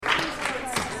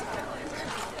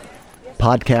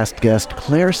podcast guest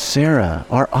Claire Sarah.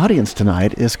 Our audience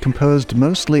tonight is composed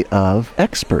mostly of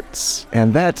experts,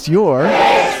 and that's your...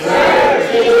 Expertise!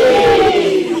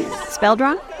 Spelled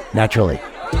wrong? Naturally.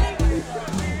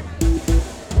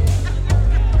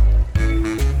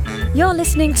 You're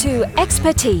listening to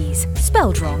Expertise,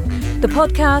 spelled wrong, the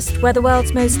podcast where the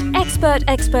world's most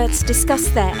experts discuss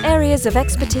their areas of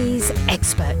expertise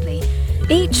expertly.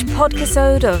 Each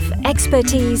podcast of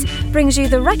Expertise brings you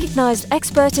the recognised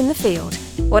expert in the field,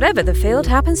 whatever the field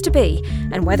happens to be,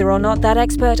 and whether or not that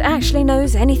expert actually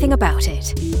knows anything about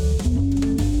it.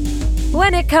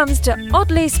 When it comes to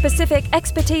oddly specific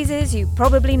expertises you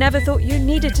probably never thought you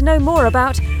needed to know more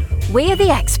about, we're the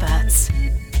experts.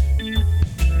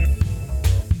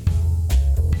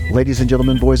 Ladies and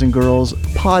gentlemen, boys and girls,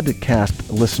 podcast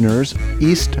listeners,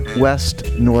 East, West,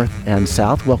 North, and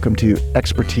South, welcome to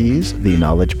Expertise, the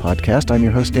Knowledge Podcast. I'm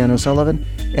your host, Dan O'Sullivan,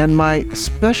 and my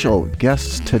special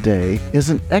guest today is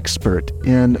an expert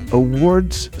in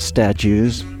awards,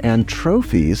 statues, and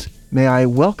trophies. May I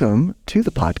welcome to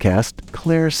the podcast,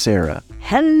 Claire Sarah.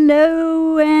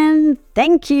 Hello, and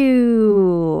thank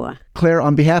you. Claire,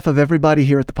 on behalf of everybody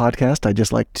here at the podcast, I'd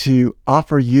just like to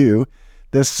offer you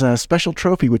this special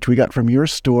trophy, which we got from your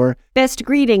store. Best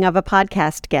greeting of a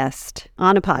podcast guest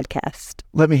on a podcast.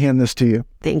 Let me hand this to you.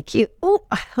 Thank you. Oh,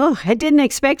 I didn't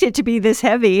expect it to be this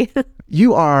heavy.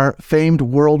 You are famed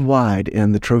worldwide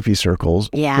in the trophy circles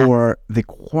for the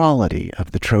quality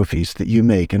of the trophies that you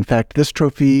make. In fact, this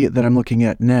trophy that I'm looking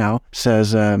at now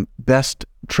says Best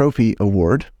Trophy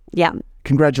Award. Yeah.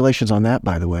 Congratulations on that,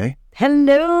 by the way.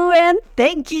 Hello, and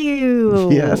thank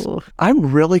you. Yes. I'm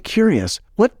really curious.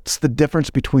 What's the difference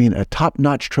between a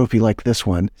top-notch trophy like this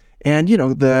one and,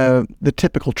 the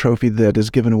typical trophy that is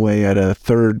given away at a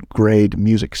third grade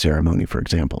music ceremony, for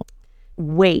example?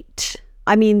 Weight.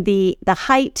 I mean, the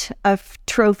height of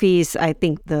trophies, I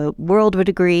think the world would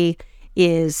agree,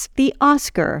 is the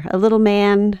Oscar, a little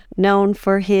man known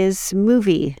for his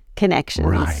movie connections.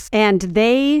 Right. And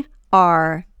they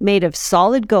are made of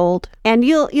solid gold. And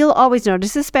you'll always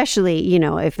notice, especially,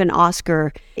 if an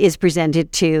Oscar is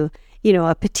presented to,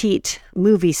 a petite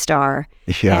movie star.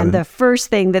 Yeah. And the first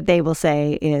thing that they will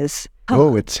say is,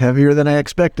 oh, it's heavier than I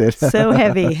expected. So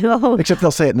heavy. Oh. Except they'll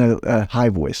say it in a high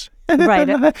voice.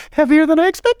 Right. Heavier than I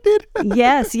expected.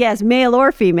 Yes, male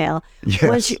or female.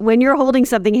 Yes. When you're holding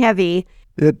something heavy,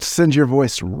 it sends your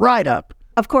voice right up.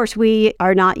 Of course, we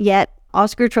are not yet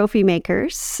Oscar trophy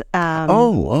makers.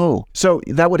 So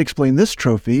that would explain this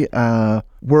trophy,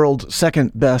 world's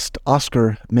second best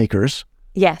Oscar makers.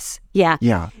 Yes, yeah.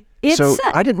 Yeah. So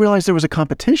I didn't realize there was a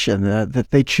competition that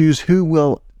they choose who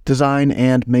will design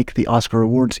and make the Oscar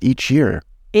awards each year.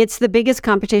 It's the biggest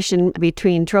competition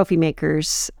between trophy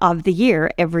makers of the year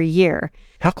every year.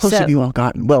 How close have you all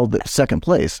gotten? Well, the second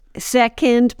place.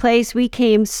 Second place, we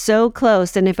came so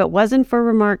close. And if it wasn't for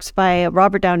remarks by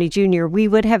Robert Downey Jr., we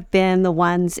would have been the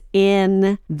ones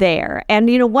in there. And,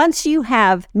 once you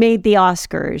have made the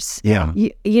Oscars,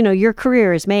 your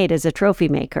career is made as a trophy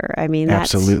maker. I mean,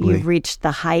 absolutely. You've reached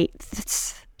the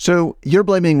heights. So you're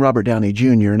blaming Robert Downey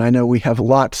Jr., and I know we have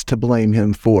lots to blame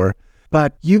him for,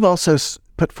 but you've also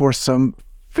put forth some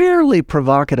fairly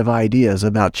provocative ideas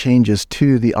about changes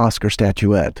to the Oscar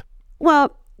statuette.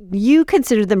 Well, you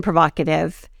consider them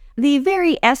provocative. The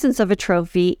very essence of a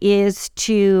trophy is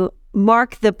to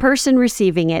mark the person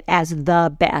receiving it as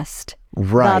the best.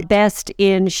 Right. The best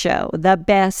in show, the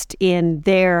best in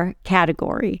their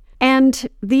category. And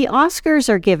the Oscars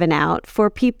are given out for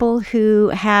people who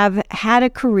have had a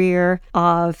career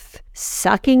of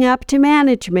sucking up to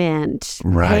management,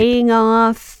 paying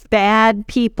off bad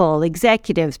people,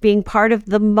 executives, being part of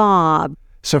the mob.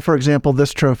 So, for example,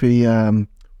 this trophy,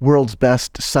 world's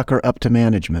best sucker up to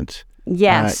management.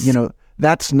 Yes.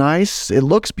 That's nice. It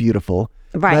looks beautiful.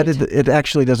 Right. But it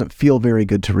actually doesn't feel very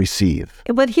good to receive.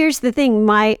 But here's the thing,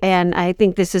 and I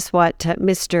think this is what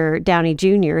Mr. Downey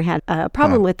Jr. had a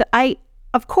problem with. I,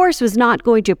 of course, was not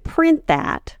going to print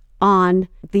that on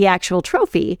the actual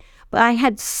trophy, but I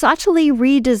had subtly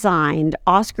redesigned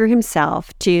Oscar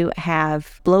himself to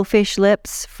have blowfish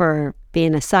lips for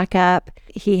being a suck-up.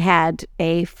 He had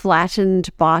a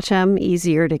flattened bottom,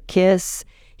 easier to kiss.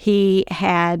 He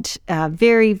had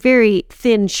very, very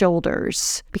thin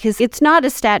shoulders because it's not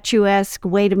a statuesque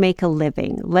way to make a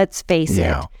living, let's face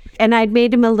it. And I'd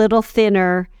made him a little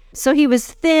thinner. So he was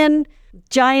thin,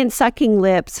 giant sucking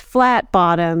lips,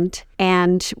 flat-bottomed,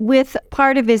 and with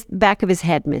part of his back of his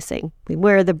head missing,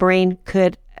 where the brain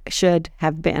should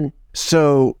have been.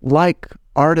 So like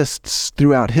artists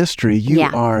throughout history, you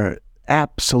are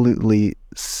absolutely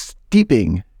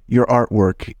steeping your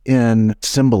artwork in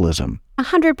symbolism.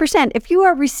 100%. If you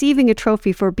are receiving a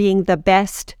trophy for being the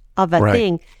best of a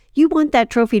thing, you want that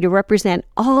trophy to represent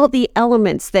all the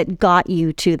elements that got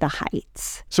you to the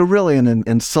heights. So really an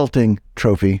insulting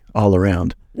trophy all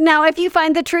around. Now, if you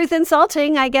find the truth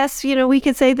insulting, I guess, we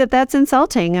could say that that's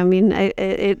insulting. I mean,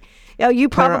 you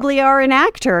probably are an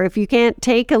actor if you can't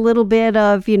take a little bit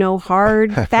of,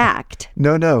 hard fact.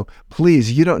 No,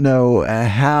 please. You don't know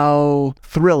how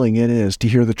thrilling it is to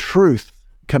hear the truth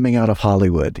coming out of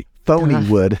Hollywood. Phony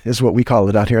wood is what we call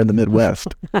it out here in the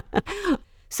Midwest.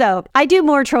 So I do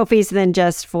more trophies than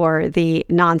just for the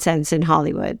nonsense in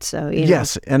Hollywood. So,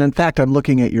 Yes. And in fact, I'm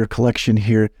looking at your collection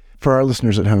here. For our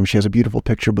listeners at home, she has a beautiful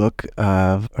picture book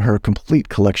of her complete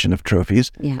collection of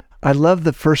trophies. Yeah. I love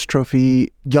the first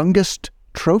trophy, Youngest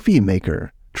Trophy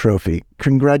Maker trophy.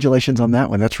 Congratulations on that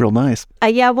one. That's real nice.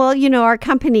 Well, our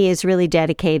company is really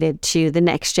dedicated to the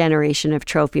next generation of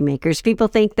trophy makers. People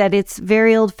think that it's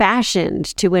very old-fashioned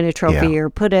to win a trophy or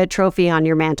put a trophy on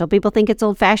your mantle. People think it's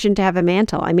old-fashioned to have a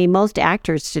mantle. I mean, most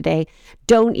actors today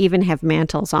don't even have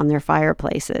mantles on their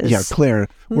fireplaces. Yeah, Claire,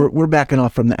 we're backing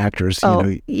off from the actors.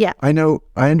 Yeah.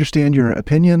 I understand your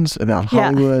opinions about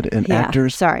Hollywood and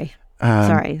actors. Sorry.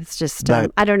 It's just,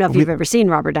 I don't know if you've ever seen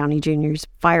Robert Downey Jr.'s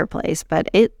fireplace, but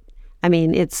it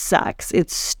sucks.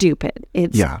 It's stupid.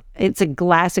 It's a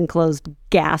glass enclosed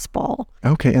gas ball.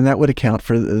 Okay, and that would account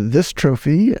for this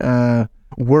trophy,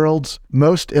 World's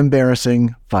Most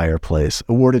Embarrassing Fireplace,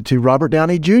 awarded to Robert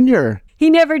Downey Jr.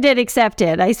 He never did accept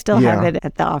it. I still have it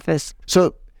at the office.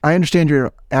 So I understand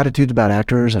your attitudes about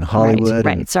actors and Hollywood.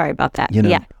 Right. Sorry about that.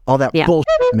 All that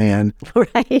bullshit, man.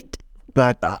 Right.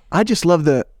 But I just love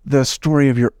the story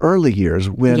of your early years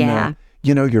when,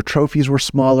 your trophies were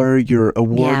smaller, your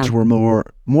awards were more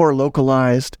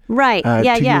localized. Right.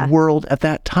 To your world at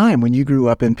that time when you grew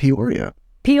up in Peoria.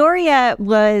 Peoria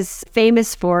was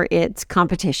famous for its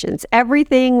competitions.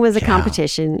 Everything was a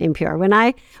competition in Peoria. When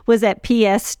I was at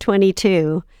PS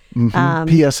 22...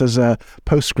 PS is a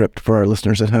postscript for our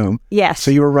listeners at home. Yes.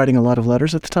 So you were writing a lot of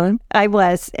letters at the time? I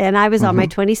was. And I was on my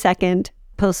 22nd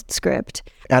postscript.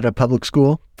 At a public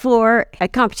school? For a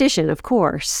competition, of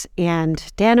course. And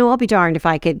Dano, I'll be darned if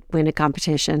I could win a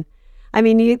competition. I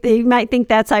mean, you might think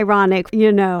that's ironic,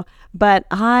 but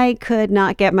I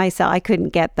couldn't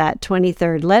get that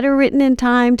 23rd letter written in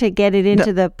time to get it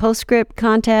into the postscript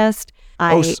contest.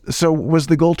 So was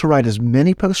the goal to write as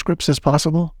many postscripts as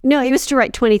possible? No, it was to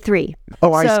write 23.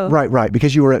 Oh, right,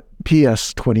 because you were at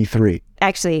PS 23.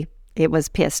 Actually, it was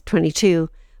PS 22,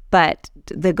 but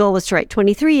the goal was to write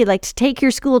 23, like to take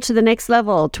your school to the next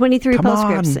level, 23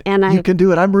 postscripts. And you can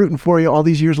do it. I'm rooting for you all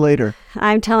these years later.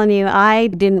 I'm telling you, I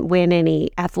didn't win any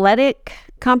athletic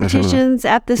competitions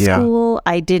at the school.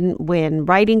 I didn't win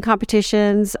writing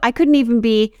competitions. I couldn't even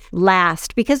be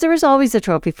last because there was always a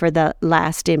trophy for the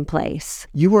last in place.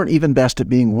 You weren't even best at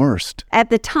being worst. At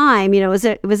the time, it was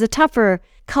a tougher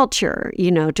culture,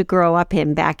 to grow up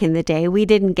in back in the day. We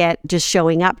didn't get just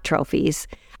showing up trophies.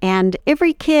 And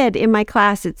every kid in my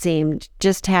class, it seemed,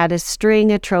 just had a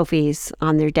string of trophies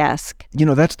on their desk.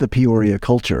 That's the Peoria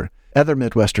culture. Other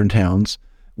Midwestern towns,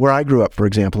 where I grew up, for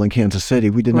example, in Kansas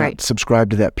City, we did not subscribe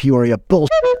to that Peoria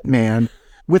bullshit, man,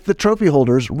 with the trophy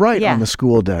holders on the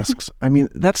school desks. I mean,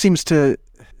 that's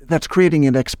creating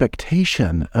an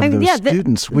expectation of those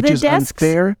students, which is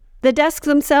unfair. The desks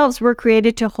themselves were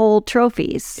created to hold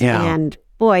trophies. Yeah. And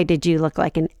boy, did you look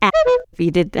like an ass if you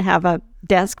didn't have a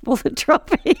desk full of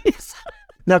trophies.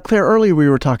 Now, Claire, earlier we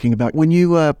were talking about when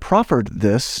you proffered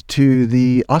this to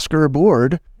the Oscar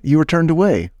board, you were turned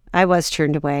away. I was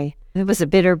turned away. It was a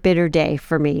bitter, bitter day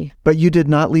for me. But you did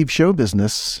not leave show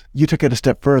business. You took it a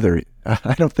step further.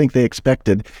 I don't think they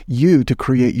expected you to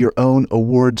create your own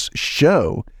awards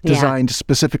show designed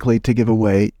specifically to give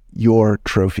away your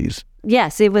trophies.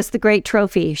 Yes, it was the Great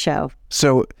Trophy Show.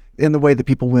 So in the way that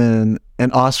people win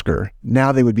an Oscar,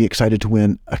 now they would be excited to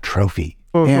win a trophy.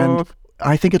 And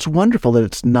I think it's wonderful that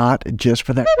it's not just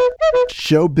for that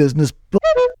show business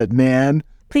bullshit, man.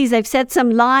 Please, I've said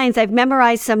some lines. I've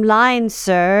memorized some lines,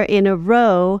 sir, in a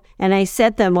row, and I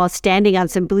said them while standing on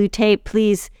some blue tape.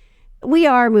 Please, we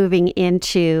are moving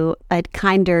into a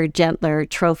kinder, gentler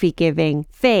trophy-giving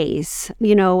phase.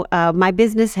 My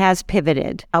business has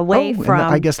pivoted away from...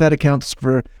 I guess that accounts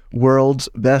for World's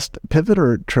Best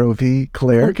Pivoter Trophy,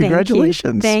 Claire. Oh,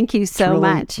 congratulations. Thank you so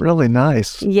much. Really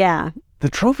nice. Yeah. The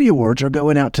trophy awards are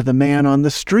going out to the man on the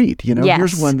street. Yes.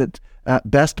 Here's one that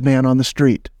Best Man on the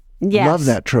Street. Yes. Love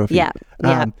that trophy.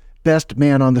 Yeah. Best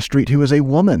Man on the Street who is a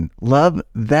woman. Love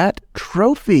that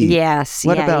trophy. Yes.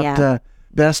 What about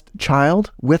Best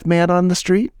Child with Man on the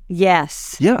Street?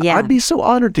 Yes. Yeah, I'd be so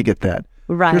honored to get that.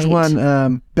 Right. Here's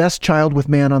one, best child with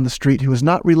man on the street who is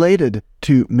not related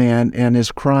to man and is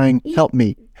crying, help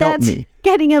me, help That's me.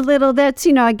 getting a little, that's,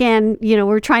 again,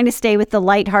 we're trying to stay with the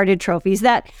lighthearted trophies.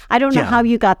 I don't know how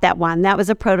you got that one. That was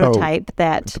a prototype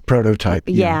The prototype.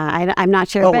 I'm not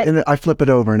sure. Oh, but and I flip it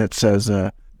over and it says,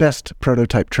 best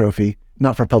prototype trophy,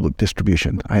 not for public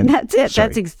distribution. That's it. Sorry,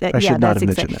 That's exactly. I should not have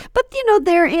mentioned that. But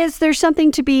there's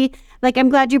something to be like. I'm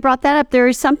glad you brought that up. There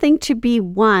is something to be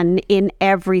won in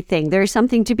everything. There is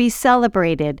something to be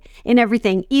celebrated in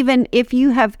everything, even if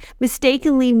you have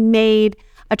mistakenly made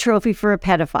a trophy for a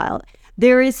pedophile.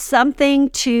 There is something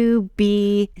to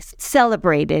be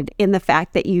celebrated in the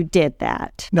fact that you did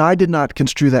that. Now, I did not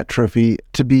construe that trophy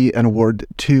to be an award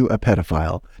to a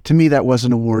pedophile. To me, that was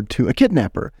an award to a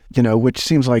kidnapper, which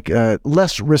seems like a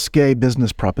less risque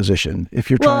business proposition if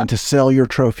you're trying to sell your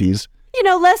trophies.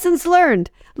 Lessons learned,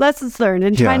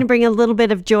 and trying to bring a little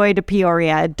bit of joy to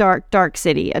Peoria, a dark, dark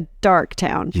city, a dark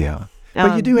town. Yeah.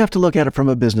 But you do have to look at it from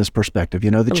a business perspective.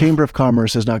 The Chamber of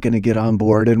Commerce is not going to get on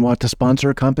board and want to sponsor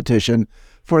a competition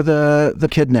for the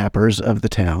kidnappers of the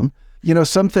town.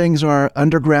 Some things are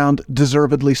underground,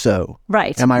 deservedly so.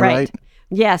 Right. Am I right?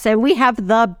 Yes, and we have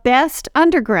the best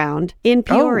underground in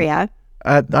Peoria.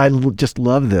 I just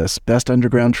love this. Best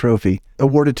Underground Trophy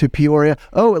awarded to Peoria.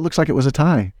 Oh, it looks like it was a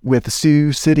tie with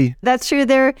Sioux City. That's true.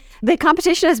 The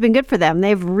competition has been good for them.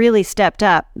 They've really stepped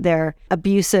up their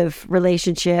abusive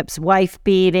relationships, wife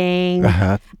beating,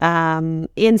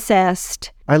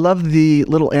 incest. I love the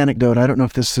little anecdote. I don't know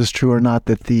if this is true or not,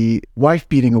 that the wife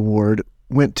beating award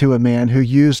went to a man who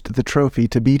used the trophy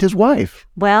to beat his wife.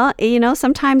 Well,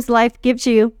 sometimes life gives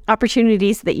you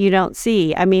opportunities that you don't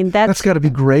see. I mean, that's got to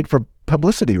be great for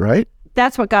publicity, right?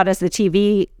 That's what got us the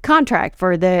TV contract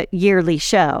for the yearly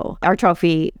show, our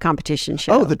trophy competition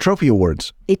show. Oh, the trophy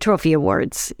awards. The trophy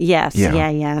awards. Yes.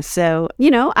 Yeah. So,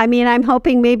 I'm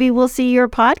hoping maybe we'll see your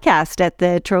podcast at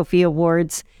the trophy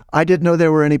awards. I didn't know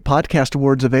there were any podcast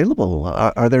awards available.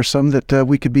 Are there some that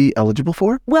we could be eligible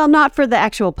for? Well, not for the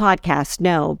actual podcast,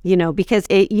 no. Because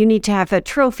you need to have a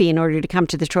trophy in order to come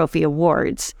to the trophy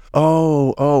awards.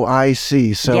 Oh, I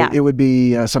see. So it would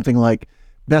be something like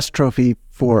best trophy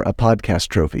for a podcast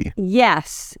trophy.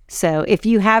 Yes. So if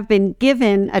you have been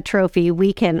given a trophy,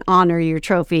 we can honor your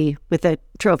trophy with a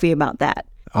trophy about that.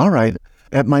 All right.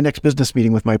 At my next business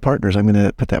meeting with my partners, I'm going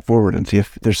to put that forward and see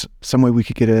if there's some way we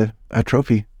could get a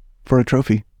trophy for a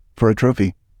trophy for a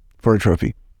trophy for a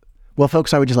trophy. Well,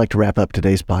 folks, I would just like to wrap up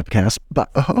today's podcast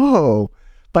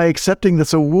by accepting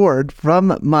this award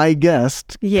from my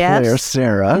guest, Claire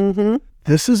Sarah. Mm-hmm.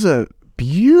 This is a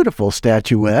beautiful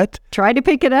statuette. Try to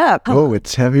pick it up. Oh,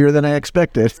 it's heavier than I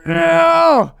expected.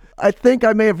 No! I think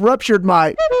I may have ruptured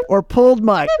or pulled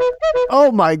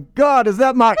oh my God, is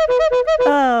that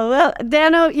Oh, well,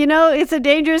 Dano, it's a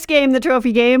dangerous game, the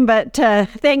trophy game, but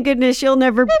thank goodness you'll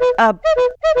never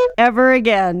ever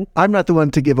again. I'm not the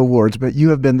one to give awards, but you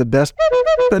have been the best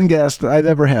guest I've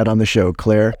ever had on the show,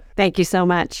 Claire. Thank you so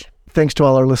much. Thanks to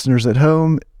all our listeners at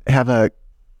home. Have a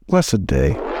blessed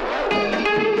day.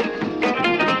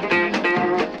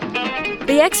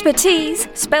 The Expertise,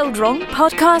 spelled wrong,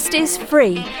 podcast is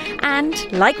free.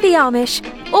 And, like the Amish,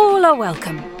 all are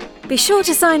welcome. Be sure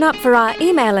to sign up for our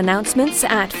email announcements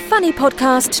at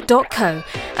funnypodcast.co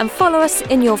and follow us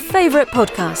in your favourite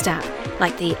podcast app,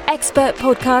 like the expert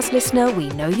podcast listener we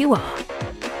know you are.